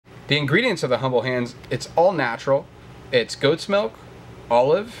The ingredients of the Humboldt Hands, it's all natural. It's goat's milk,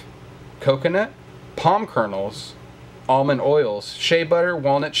 olive, coconut, palm kernels, almond oils, shea butter,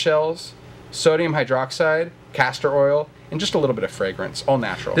 walnut shells, sodium hydroxide, castor oil, and just a little bit of fragrance, all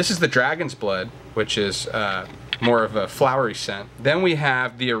natural. This is the dragon's blood, which is more of a flowery scent. Then we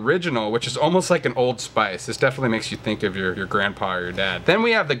have the original, which is almost like an Old Spice. This definitely makes you think of your grandpa or your dad. Then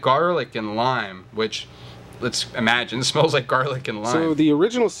we have the garlic and lime, which, let's imagine, smells like garlic and lime. So the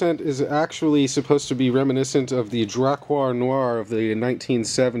original scent is actually supposed to be reminiscent of the Dracoir Noir of the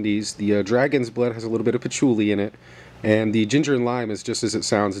 1970s. The dragon's blood has a little bit of patchouli in it, and the ginger and lime is just as it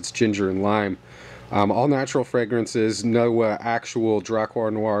sounds, it's ginger and lime. All natural fragrances, no actual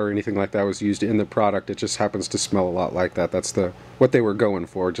Dracoir Noir or anything like that was used in the product. It just happens to smell a lot like that. That's what they were going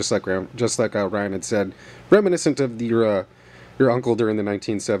for, just like Ryan had said, reminiscent of your uncle during the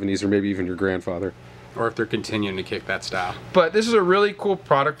 1970s, or maybe even your grandfather. Or if they're continuing to kick that style. But this is a really cool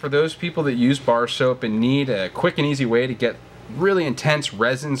product for those people that use bar soap and need a quick and easy way to get really intense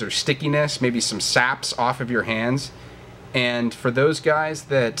resins or stickiness, maybe some saps off of your hands. And for those guys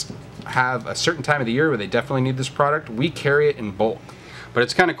that have a certain time of the year where they definitely need this product, we carry it in bulk. But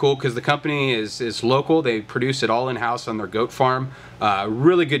it's kind of cool because the company is local. They produce it all in-house on their goat farm.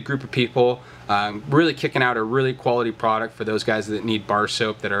 Really good group of people, really kicking out a really quality product for those guys that need bar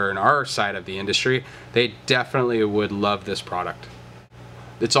soap that are in our side of the industry. They definitely would love this product.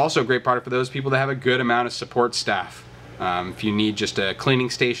 It's also a great product for those people that have a good amount of support staff. If you need just a cleaning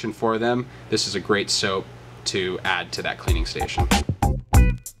station for them, this is a great soap to add to that cleaning station.